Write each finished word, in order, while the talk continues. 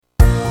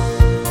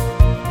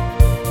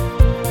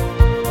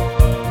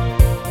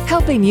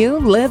helping you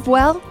live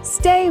well,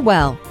 stay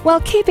well,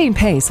 while keeping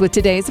pace with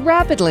today's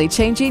rapidly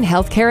changing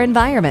healthcare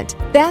environment.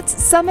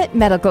 That's Summit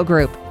Medical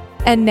Group.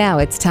 And now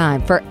it's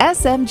time for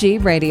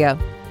SMG Radio.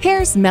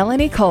 Here's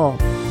Melanie Cole.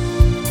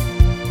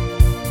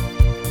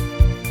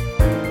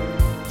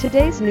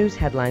 Today's news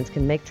headlines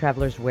can make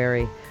travelers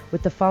wary.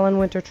 With the fall and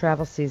winter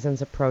travel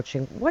seasons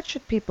approaching, what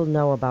should people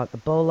know about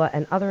Ebola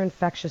and other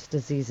infectious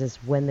diseases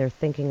when they're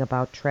thinking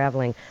about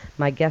traveling?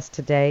 My guest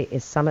today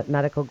is Summit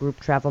Medical Group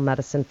travel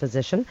medicine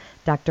physician,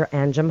 Dr.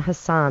 Anjem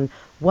Hassan.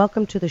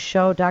 Welcome to the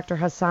show, Dr.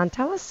 Hassan.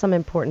 Tell us some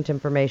important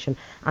information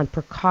on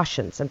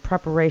precautions and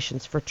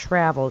preparations for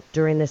travel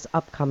during this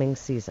upcoming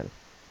season.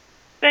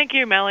 Thank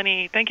you,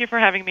 Melanie. Thank you for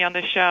having me on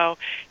the show.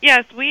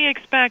 Yes, we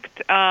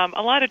expect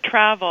a lot of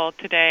travel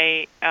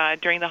today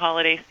during the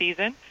holiday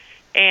season.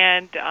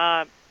 And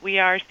we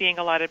are seeing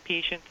a lot of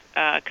patients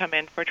come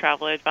in for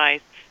travel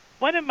advice.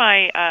 One of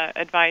my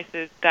advice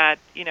is that,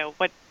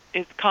 what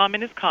is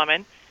common is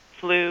common.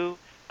 Flu,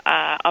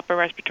 upper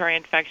respiratory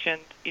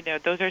infections,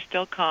 those are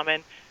still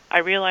common. I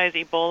realize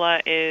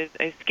Ebola is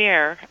a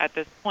scare at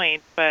this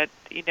point, but,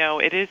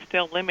 it is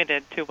still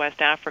limited to West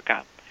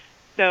Africa.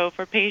 So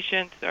for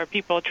patients or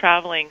people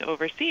traveling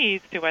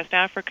overseas to West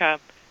Africa,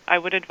 I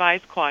would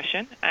advise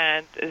caution,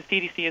 and the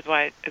CDC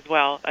as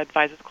well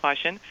advises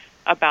caution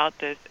about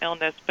this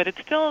illness, but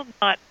it's still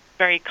not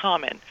very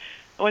common.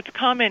 What's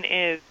common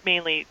is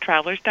mainly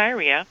traveler's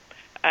diarrhea,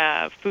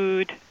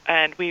 food,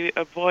 and we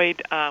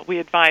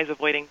advise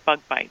avoiding bug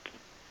bites.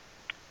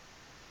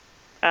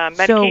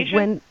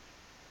 Medication.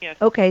 Yes.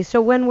 Okay,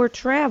 so when we're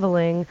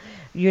traveling,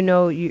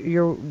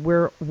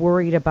 we're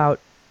worried about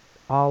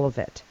all of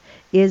it.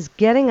 Is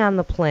getting on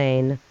the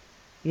plane,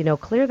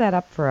 clear that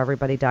up for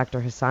everybody,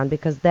 Dr. Hassan,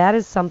 because that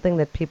is something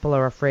that people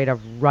are afraid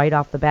of right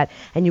off the bat.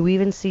 And you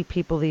even see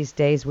people these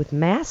days with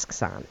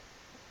masks on.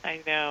 I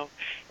know.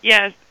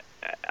 Yes,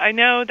 I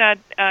know that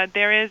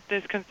there is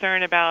this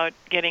concern about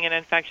getting an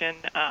infection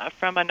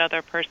from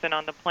another person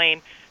on the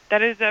plane.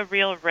 That is a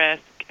real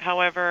risk.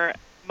 However,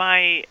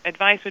 my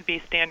advice would be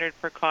standard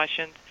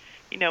precautions.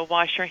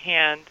 Wash your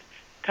hands,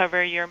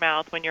 cover your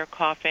mouth when you're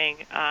coughing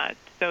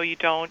so you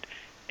don't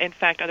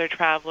infect other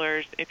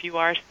travelers. If you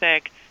are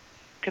sick,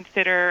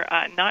 consider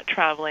not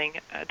traveling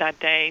that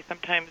day.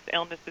 Sometimes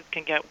illnesses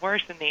can get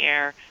worse in the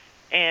air,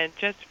 and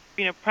just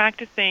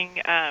practicing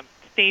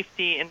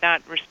safety in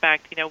that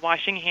respect.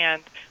 Washing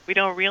hands. We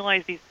don't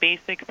realize these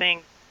basic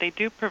things. They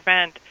do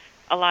prevent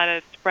a lot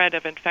of spread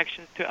of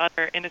infections to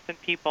other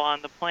innocent people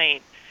on the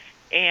plane.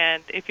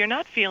 And if you're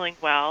not feeling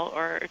well,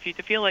 or if you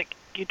feel like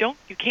you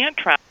can't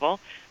travel,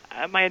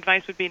 my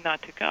advice would be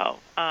not to go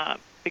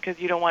because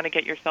you don't want to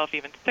get yourself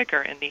even sicker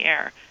in the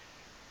air.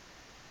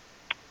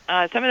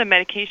 Some of the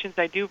medications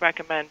I do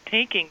recommend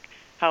taking,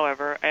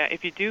 however,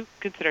 if you do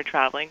consider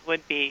traveling,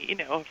 would be,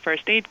 a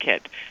first aid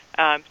kit.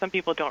 Some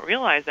people don't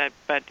realize that,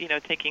 but,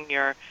 taking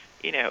your,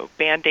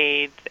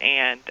 Band-Aids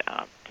and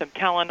some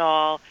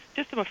Tylenol,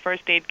 just some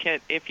first aid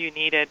kit if you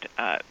need it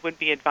would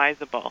be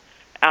advisable.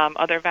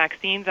 Other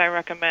vaccines I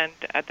recommend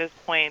at this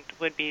point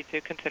would be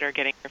to consider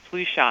getting your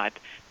flu shot.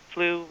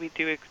 Flu, we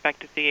do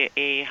expect to see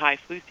a high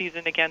flu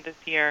season again this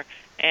year,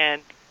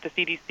 and the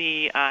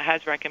CDC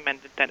has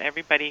recommended that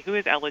everybody who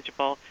is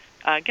eligible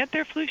get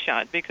their flu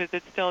shot because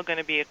it's still going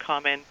to be a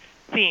common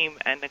theme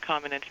and a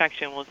common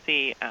infection we'll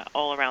see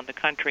all around the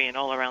country and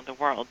all around the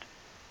world.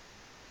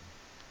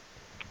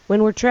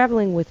 When we're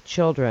traveling with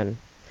children,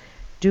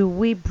 do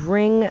we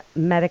bring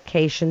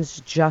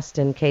medications just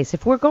in case?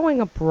 If we're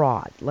going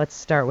abroad, let's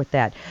start with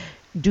that.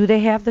 Do they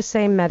have the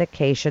same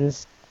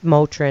medications,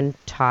 Motrin,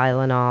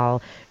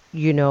 Tylenol,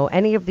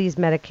 any of these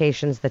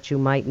medications that you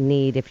might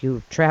need if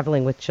you're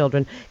traveling with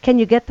children? Can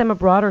you get them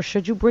abroad, or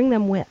should you bring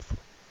them with?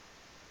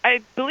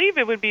 I believe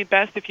it would be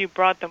best if you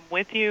brought them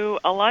with you.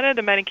 A lot of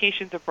the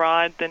medications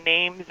abroad, the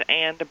names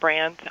and the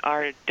brands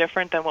are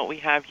different than what we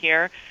have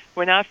here.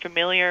 We're not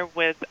familiar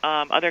with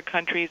other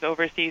countries'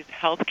 overseas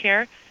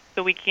healthcare,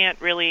 so we can't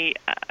really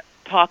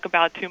talk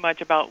about too much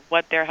about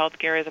what their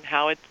healthcare is and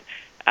how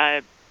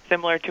it's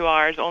similar to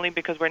ours, only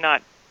because we're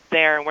not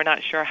there and we're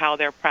not sure how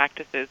their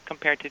practice is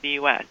compared to the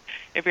U.S.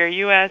 If you're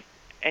U.S.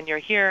 and you're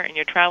here and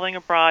you're traveling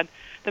abroad,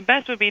 the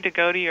best would be to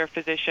go to your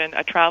physician,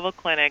 a travel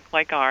clinic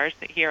like ours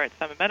here at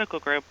Summit Medical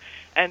Group,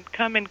 and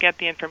come and get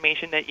the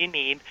information that you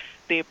need,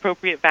 the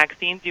appropriate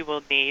vaccines you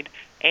will need,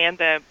 and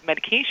the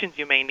medications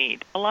you may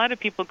need. A lot of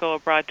people go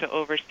abroad to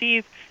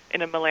overseas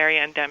in a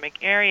malaria endemic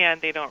area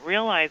and they don't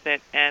realize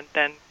it, and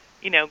then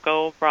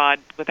go abroad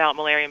without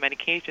malaria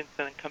medications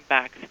and then come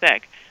back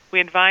sick. We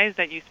advise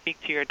that you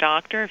speak to your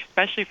doctor,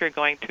 especially if you're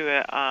going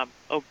to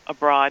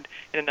abroad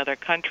in another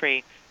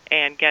country,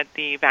 and get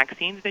the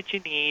vaccines that you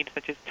need,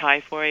 such as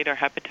typhoid or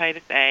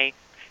hepatitis A.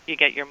 You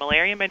get your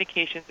malaria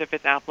medications if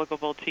it's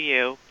applicable to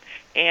you.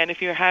 And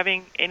if you're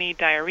having any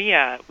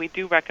diarrhea, we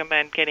do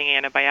recommend getting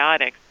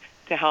antibiotics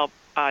to help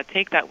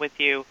take that with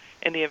you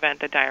in the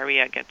event the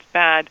diarrhea gets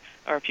bad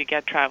or if you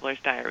get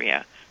traveler's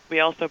diarrhea. We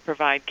also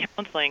provide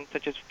counseling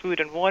such as food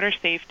and water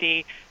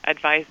safety,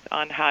 advice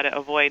on how to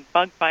avoid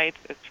bug bites,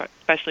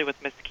 especially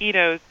with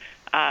mosquitoes,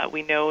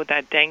 We know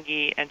that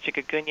dengue and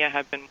chikungunya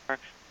have been more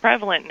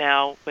prevalent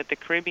now with the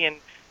Caribbean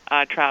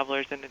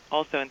travelers and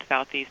also in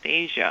Southeast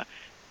Asia.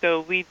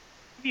 So we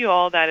give you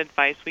all that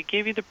advice. We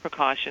give you the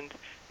precautions.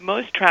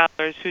 Most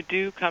travelers who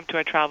do come to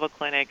a travel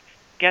clinic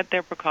get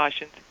their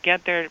precautions,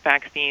 get their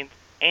vaccines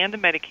and the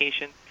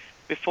medications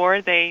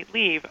before they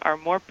leave are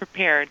more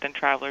prepared than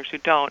travelers who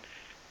don't.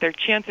 Their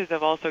chances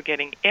of also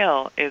getting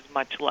ill is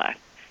much less,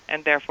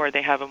 and therefore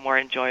they have a more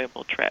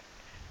enjoyable trip.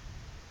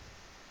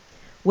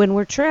 When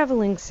we're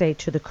traveling, say,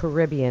 to the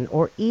Caribbean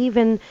or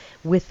even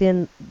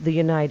within the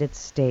United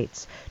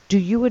States, do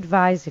you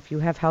advise, if you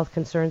have health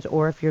concerns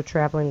or if you're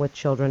traveling with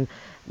children,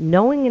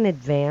 knowing in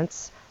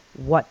advance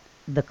what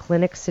the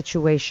clinic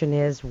situation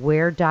is,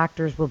 where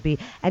doctors will be,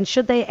 and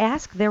should they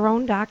ask their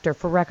own doctor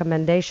for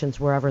recommendations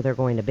wherever they're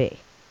going to be?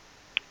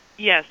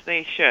 Yes,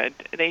 they should.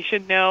 They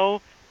should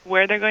know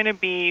where they're going to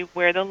be,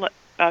 where the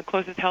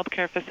closest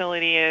healthcare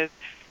facility is,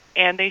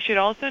 and they should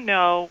also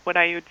know what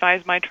I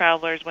advise my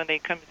travelers when they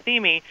come see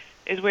me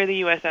is where the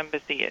U.S.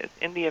 Embassy is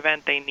in the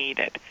event they need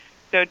it.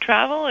 So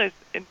travel is,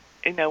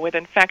 with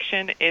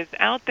infection is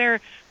out there,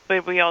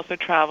 but we also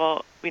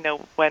travel,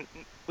 when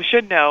we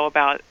should know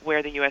about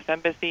where the U.S.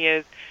 Embassy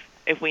is.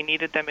 If we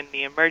needed them in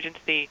the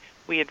emergency,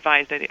 we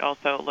advise that they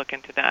also look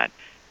into that.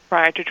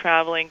 Prior to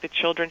traveling, the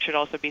children should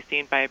also be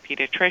seen by a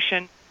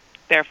pediatrician.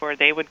 Therefore,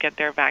 they would get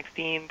their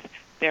vaccines,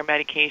 their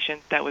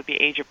medications that would be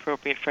age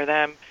appropriate for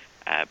them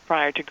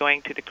prior to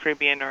going to the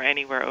Caribbean or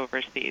anywhere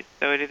overseas.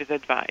 So it is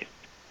advised.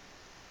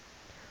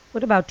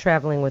 What about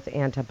traveling with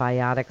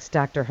antibiotics,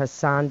 Dr.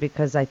 Hassan?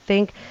 Because I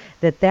think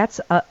that's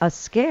a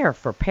scare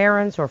for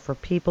parents or for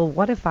people.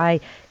 What if I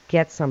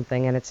get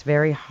something and it's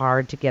very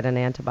hard to get an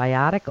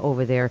antibiotic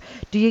over there?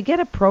 Do you get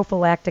a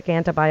prophylactic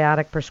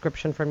antibiotic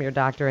prescription from your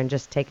doctor and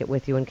just take it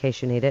with you in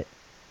case you need it?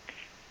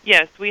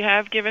 Yes, we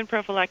have given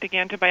prophylactic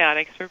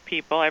antibiotics for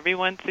people.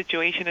 Everyone's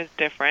situation is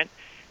different.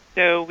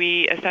 So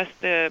we assess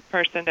the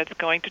person that's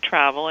going to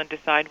travel and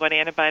decide what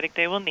antibiotic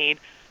they will need.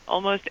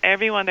 Almost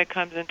everyone that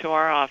comes into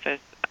our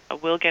office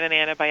will get an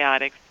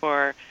antibiotic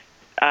for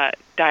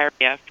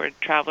diarrhea, for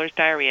travelers'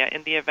 diarrhea.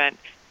 In the event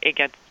it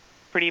gets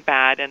pretty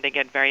bad and they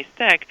get very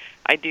sick,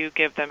 I do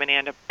give them an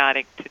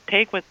antibiotic to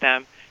take with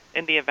them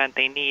in the event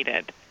they need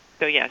it.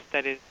 So yes,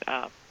 that is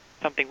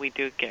something we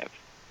do give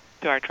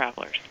to our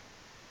travelers.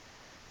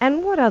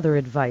 And what other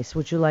advice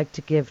would you like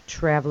to give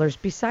travelers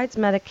besides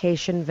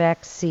medication,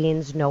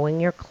 vaccines, knowing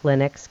your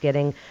clinics,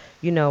 getting,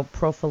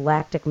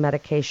 prophylactic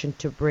medication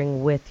to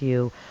bring with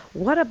you?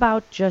 What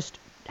about just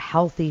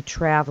healthy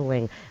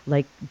traveling,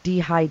 like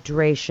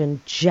dehydration,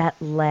 jet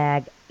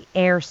lag,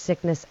 air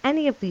sickness,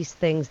 any of these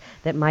things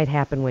that might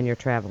happen when you're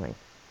traveling?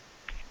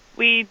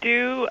 We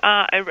do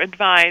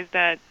advise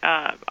that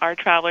our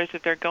travelers,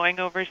 if they're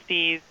going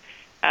overseas,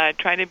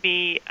 try to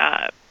be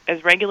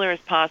as regular as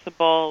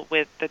possible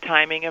with the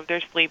timing of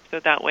their sleep, so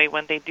that way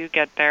when they do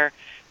get there,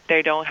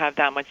 they don't have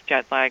that much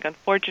jet lag.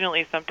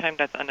 Unfortunately, sometimes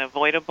that's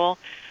unavoidable.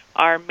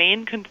 Our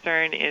main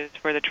concern is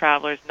for the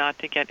travelers not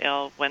to get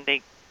ill when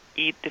they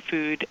eat the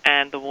food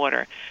and the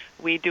water.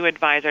 We do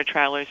advise our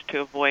travelers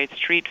to avoid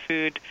street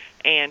food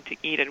and to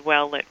eat at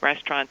well-lit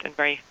restaurants and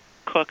very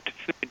cooked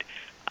food.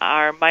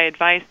 My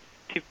advice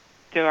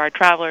to our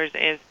travelers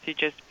is to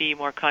just be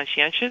more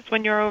conscientious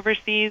when you're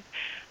overseas,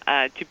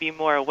 to be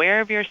more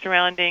aware of your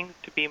surroundings,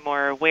 to be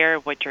more aware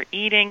of what you're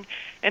eating,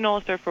 and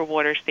also for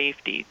water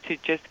safety, to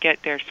just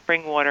get their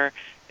spring water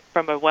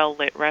from a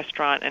well-lit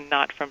restaurant and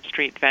not from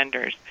street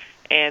vendors.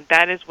 And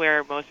that is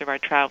where most of our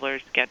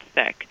travelers get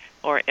sick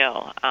or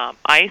ill.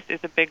 Ice is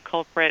a big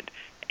culprit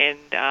in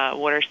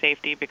water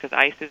safety because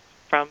ice is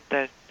from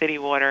the city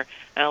water,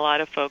 and a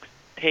lot of folks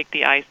take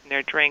the ice in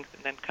their drinks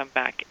and then come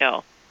back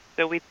ill.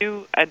 So we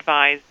do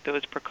advise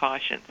those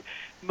precautions.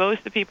 Most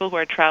of the people who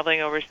are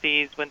traveling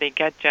overseas, when they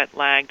get jet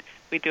lagged,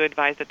 we do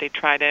advise that they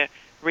try to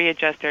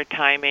readjust their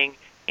timing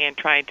and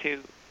try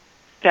to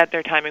set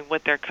their timing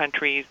with their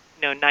countries,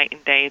 night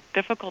and day. It's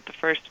difficult the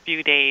first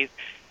few days.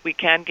 We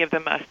can give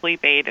them a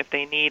sleep aid if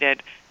they need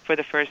it for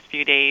the first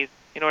few days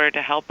in order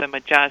to help them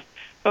adjust.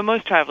 But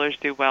most travelers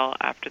do well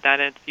after that,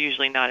 and it's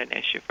usually not an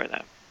issue for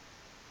them.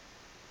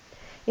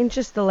 In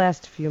just the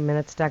last few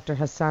minutes, Dr.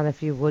 Hassan,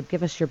 if you would,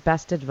 give us your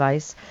best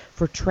advice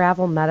for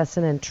travel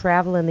medicine and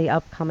travel in the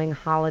upcoming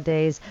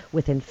holidays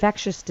with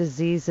infectious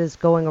diseases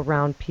going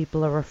around.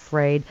 People are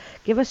afraid.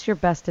 Give us your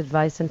best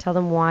advice and tell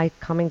them why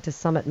coming to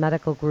Summit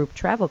Medical Group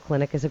Travel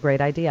Clinic is a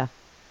great idea.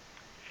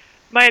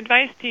 My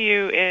advice to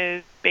you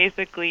is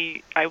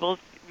basically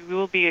we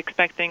will be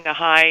expecting a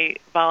high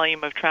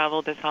volume of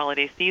travel this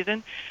holiday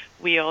season.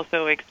 We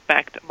also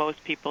expect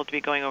most people to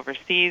be going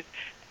overseas,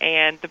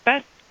 and the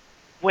best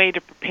way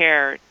to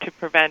prepare to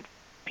prevent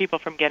people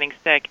from getting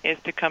sick is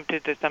to come to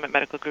the Summit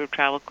Medical Group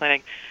Travel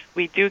Clinic.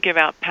 We do give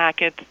out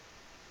packets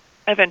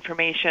of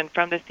information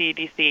from the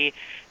CDC,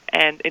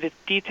 and it is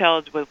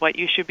detailed with what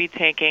you should be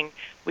taking.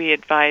 We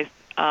advise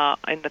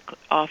in the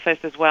office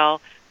as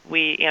well.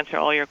 We answer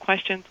all your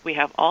questions. We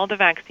have all the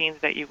vaccines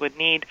that you would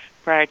need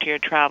prior to your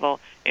travel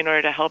in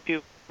order to help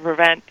you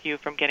prevent you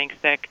from getting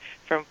sick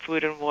from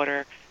food and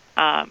water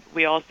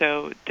We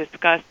also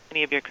discuss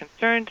any of your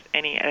concerns,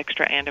 any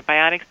extra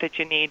antibiotics that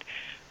you need.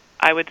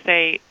 I would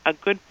say a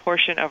good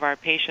portion of our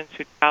patients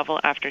who travel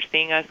after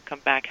seeing us come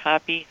back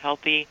happy,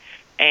 healthy,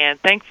 and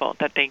thankful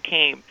that they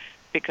came,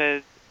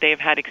 because they've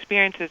had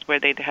experiences where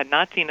they had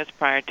not seen us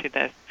prior to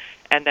this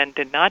and then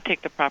did not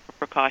take the proper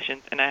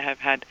precautions. And I have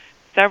had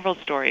several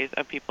stories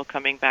of people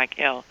coming back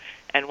ill.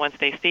 And once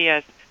they see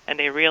us and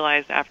they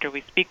realize after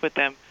we speak with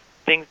them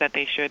things that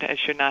they should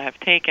not have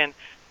taken,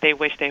 they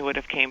wish they would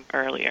have came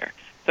earlier.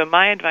 So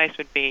my advice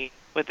would be,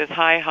 with this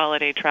high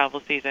holiday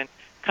travel season,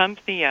 come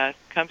see us,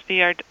 come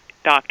see our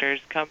doctors,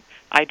 come.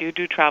 I do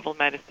travel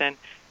medicine.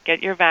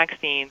 Get your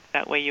vaccines.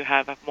 That way you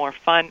have a more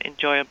fun,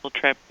 enjoyable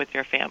trip with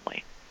your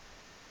family.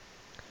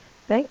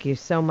 Thank you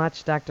so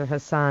much, Dr.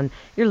 Hassan.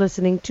 You're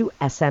listening to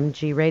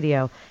SMG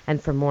Radio.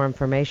 And for more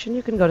information,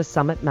 you can go to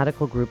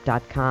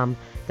summitmedicalgroup.com.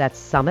 That's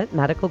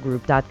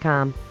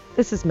summitmedicalgroup.com.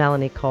 This is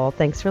Melanie Cole.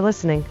 Thanks for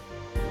listening.